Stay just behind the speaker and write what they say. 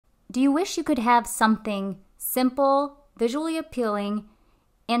Do you wish you could have something simple, visually appealing,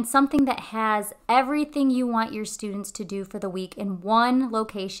 and something that has everything you want your students to do for the week in one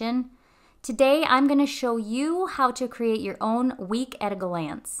location? Today, I'm going to show you how to create your own week at a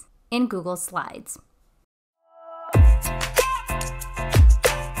glance in Google Slides.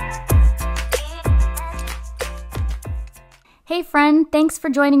 Hey friend, thanks for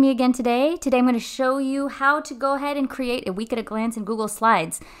joining me again today. Today I'm going to show you how to go ahead and create a week at a glance in Google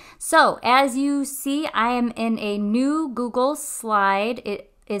Slides. So as you see, I am in a new Google slide.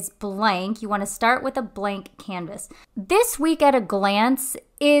 It is blank. You want to start with a blank canvas. This week at a glance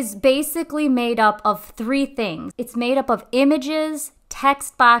is basically made up of three things. It's made up of images,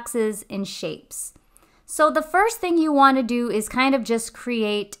 text boxes, and shapes. So the first thing you want to do is kind of just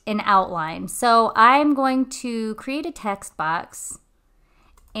create an outline. So I'm going to create a text box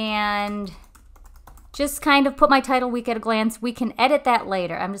and just kind of put my title, Week at a Glance. We can edit that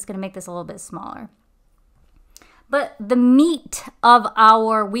later. I'm just going to make this a little bit smaller. But the meat of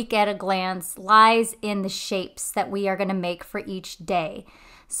our Week at a Glance lies in the shapes that we are going to make for each day.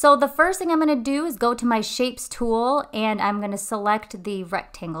 So the first thing I'm going to do is go to my Shapes tool and I'm going to select the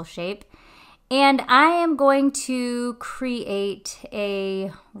rectangle shape. And I am going to create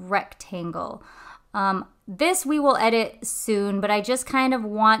a rectangle. This we will edit soon, but I just kind of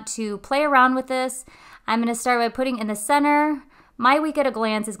want to play around with this. I'm going to start by putting in the center. My Week at a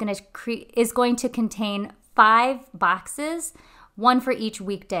Glance is going to contain 5 boxes, one for each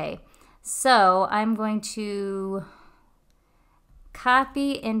weekday. So I'm going to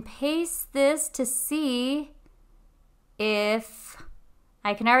copy and paste this to see if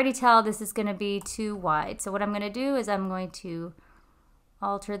I can already tell this is going to be too wide. So what I'm going to do is I'm going to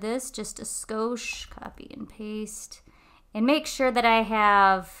alter this just a skosh, copy and paste, and make sure that I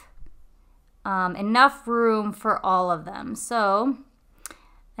have enough room for all of them. So,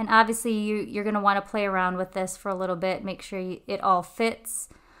 and obviously you're going to want to play around with this for a little bit, make sure it all fits.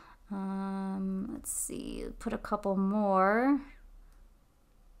 Let's see, put a couple more.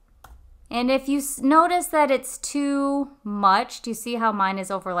 And if you notice that it's too much, do you see how mine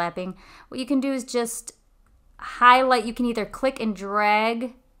is overlapping? What you can do is just highlight. You can either click and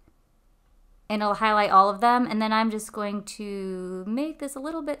drag and it'll highlight all of them. And then I'm just going to make this a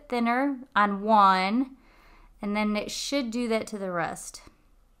little bit thinner on one. And then it should do that to the rest.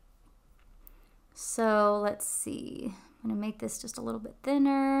 So let's see. I'm going to make this just a little bit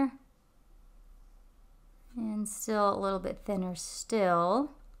thinner. And still a little bit thinner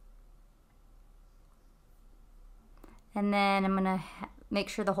still. And then I'm gonna make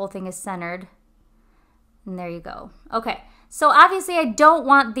sure the whole thing is centered. And there you go. Okay, so obviously I don't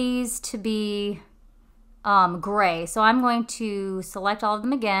want these to be gray. So I'm going to select all of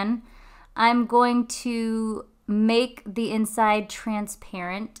them again. I'm going to make the inside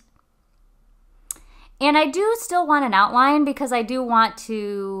transparent. And I do still want an outline because I do want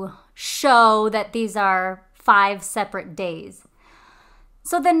to show that these are 5 separate days.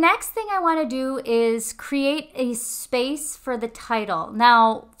 So the next thing I want to do is create a space for the title.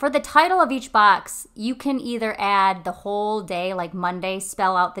 Now, for the title of each box, you can either add the whole day, like Monday,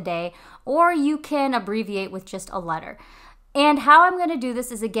 spell out the day, or you can abbreviate with just a letter. And how I'm going to do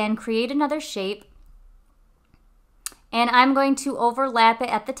this is, again, create another shape. And I'm going to overlap it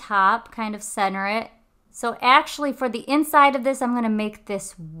at the top, kind of center it. So actually, for the inside of this, I'm going to make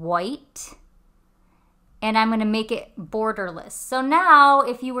this white. And I'm going to make it borderless. So now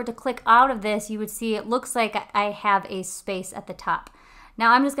if you were to click out of this, you would see it looks like I have a space at the top.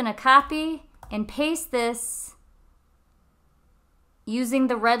 Now I'm just going to copy and paste this using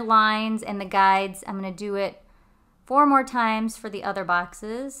the red lines and the guides. I'm going to do it 4 more times for the other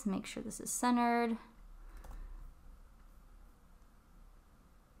boxes. Make sure this is centered.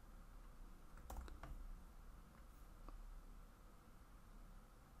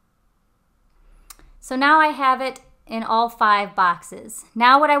 So now I have it in all 5 boxes.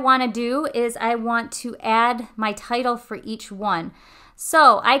 Now what I want to do is I want to add my title for each one.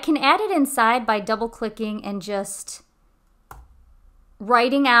 So I can add it inside by double clicking and just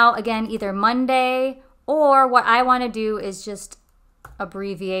writing out, again, either Monday, or what I want to do is just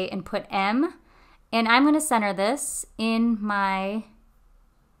abbreviate and put M. And I'm going to center this in my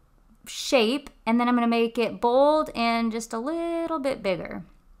shape, and then I'm going to make it bold and just a little bit bigger.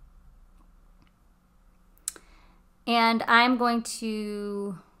 And I'm going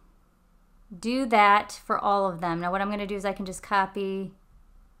to do that for all of them. Now what I'm going to do is I can just copy,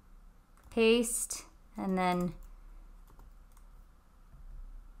 paste, and then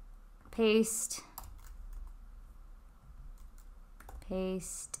paste,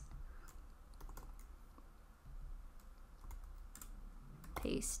 paste,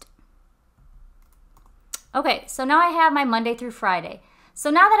 paste. Okay, so now I have my Monday through Friday. So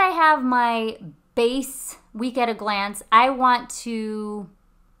now that I have my base week at a glance, I want to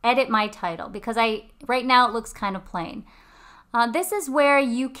edit my title because right now it looks kind of plain. This is where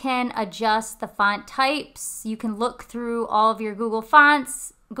you can adjust the font types. You can look through all of your Google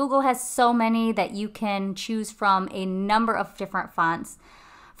fonts. Google has so many that you can choose from a number of different fonts.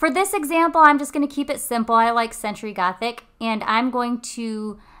 For this example, I'm just going to keep it simple. I like Century Gothic, and I'm going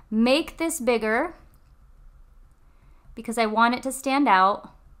to make this bigger because I want it to stand out,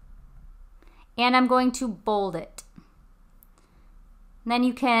 and I'm going to bold it. And then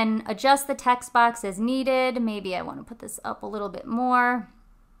you can adjust the text box as needed. Maybe I want to put this up a little bit more.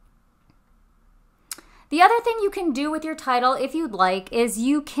 The other thing you can do with your title, if you'd like, is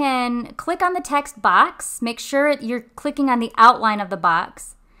you can click on the text box, make sure you're clicking on the outline of the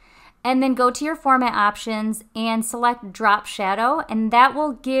box, and then go to your format options and select drop shadow, and that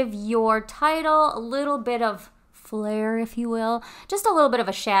will give your title a little bit of flair, if you will, just a little bit of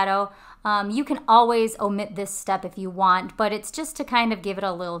a shadow. You can always omit this step if you want, but it's just to kind of give it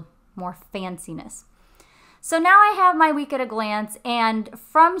a little more fanciness. So now I have my week at a glance, and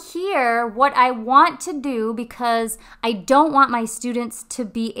from here, what I want to do, because I don't want my students to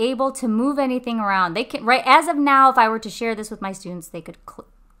be able to move anything around. They can, right as of now, if I were to share this with my students, they could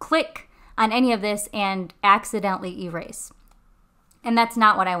click on any of this and accidentally erase. And that's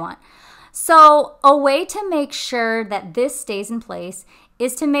not what I want. So a way to make sure that this stays in place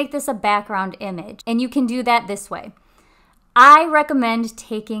is to make this a background image. And you can do that this way. I recommend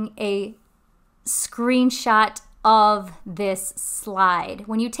taking a screenshot of this slide.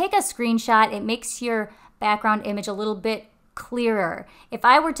 When you take a screenshot, it makes your background image a little bit clearer. If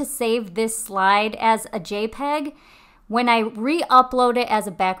I were to save this slide as a JPEG, when I re-upload it as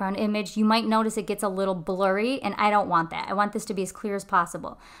a background image, you might notice it gets a little blurry, and I don't want that. I want this to be as clear as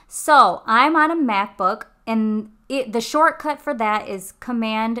possible. So I'm on a MacBook, and the shortcut for that is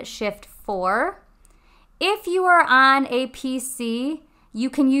Command-Shift-4. If you are on a PC, you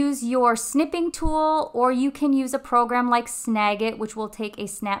can use your snipping tool, or you can use a program like Snagit, which will take a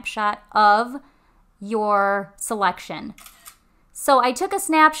snapshot of your selection. So I took a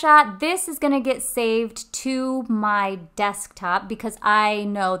snapshot. This is going to get saved to my desktop because I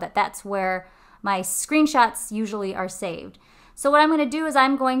know that that's where my screenshots usually are saved. So what I'm going to do is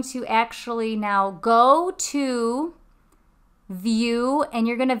I'm going to actually now go to View, and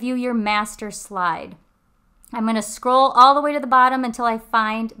you're going to view your master slide. I'm going to scroll all the way to the bottom until I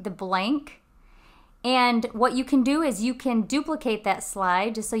find the blank. And what you can do is you can duplicate that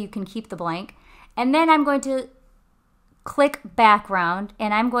slide just so you can keep the blank. And then I'm going to click background,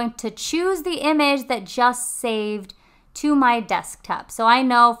 and I'm going to choose the image that just saved to my desktop. So I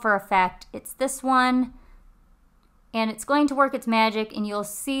know for a fact it's this one, and it's going to work its magic, and you'll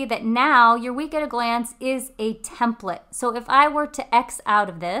see that now your week at a glance is a template. So if I were to X out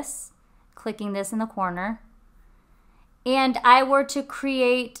of this, clicking this in the corner, and I were to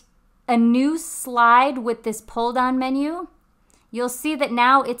create a new slide with this pull down menu, you'll see that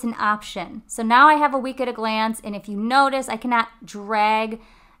now it's an option. So now I have a week at a glance, and if you notice, I cannot drag,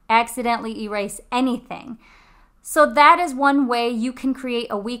 accidentally erase anything. So that is one way you can create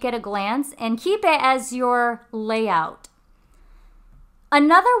a week at a glance and keep it as your layout.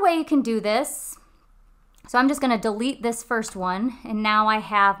 Another way you can do this, so I'm just going to delete this first one, and now I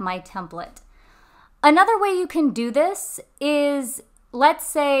have my template. Another way you can do this is, let's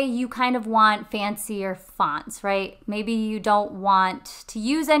say you kind of want fancier fonts, right? Maybe you don't want to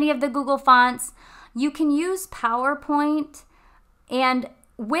use any of the Google fonts. You can use PowerPoint, and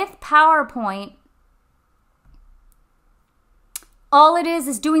with PowerPoint, all it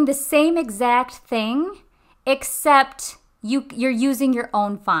is doing the same exact thing, except you're using your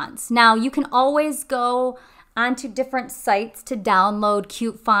own fonts. Now, you can always go onto different sites to download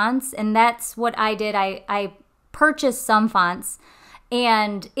cute fonts, and that's what I did. I purchased some fonts,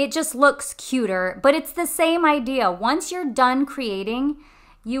 and it just looks cuter, but it's the same idea. Once you're done creating,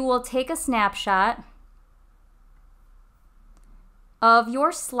 you will take a snapshot of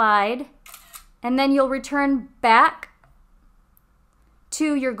your slide, and then you'll return back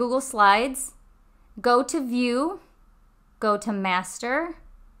to your Google Slides, go to View, go to Master,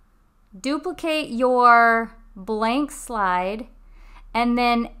 duplicate your blank slide, and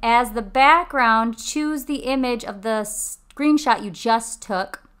then as the background, choose the image of the screenshot you just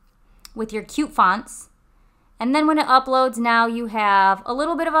took with your cute fonts. And then when it uploads, now you have a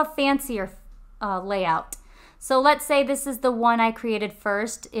little bit of a fancier layout. So let's say this is the one I created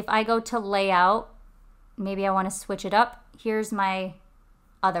first. If I go to Layout, maybe I want to switch it up. Here's my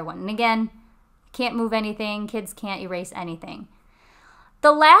other one. And again, can't move anything. Kids can't erase anything.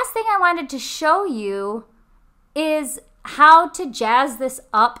 The last thing I wanted to show you is how to jazz this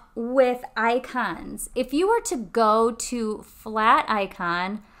up with icons. If you were to go to Flat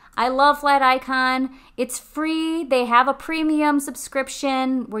Icon, I love Flat Icon. It's free. They have a premium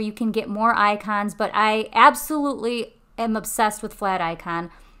subscription where you can get more icons, but I absolutely am obsessed with Flat Icon.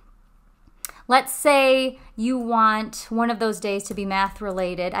 Let's say you want one of those days to be math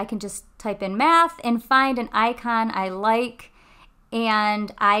related. I can just type in math and find an icon I like,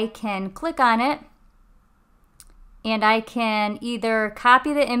 and I can click on it. And I can either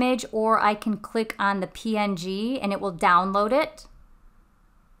copy the image or I can click on the PNG and it will download it.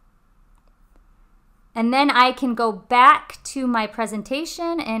 And then I can go back to my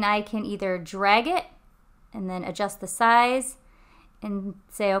presentation and I can either drag it and then adjust the size and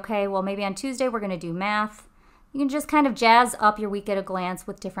say, okay, well, maybe on Tuesday we're going to do math. You can just kind of jazz up your week at a glance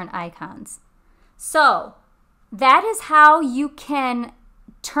with different icons. So that is how you can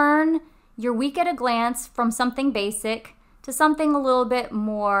turn your week at a glance from something basic to something a little bit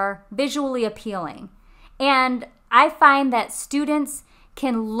more visually appealing. And I find that students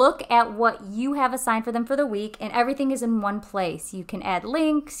can look at what you have assigned for them for the week and everything is in one place. You can add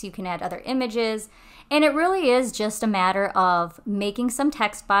links, you can add other images, and it really is just a matter of making some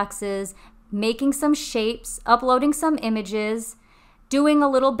text boxes, making some shapes, uploading some images, doing a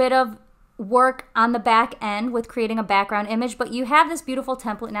little bit of work on the back end with creating a background image, but you have this beautiful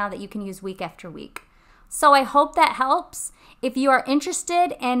template now that you can use week after week. So I hope that helps. If you are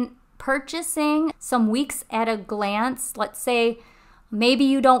interested in purchasing some weeks at a glance, let's say maybe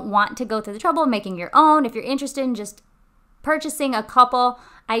you don't want to go through the trouble of making your own. If you're interested in just purchasing a couple,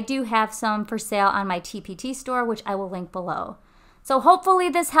 I do have some for sale on my TPT store, which I will link below. So hopefully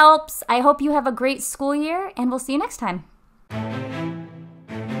this helps. I hope you have a great school year, and we'll see you next time.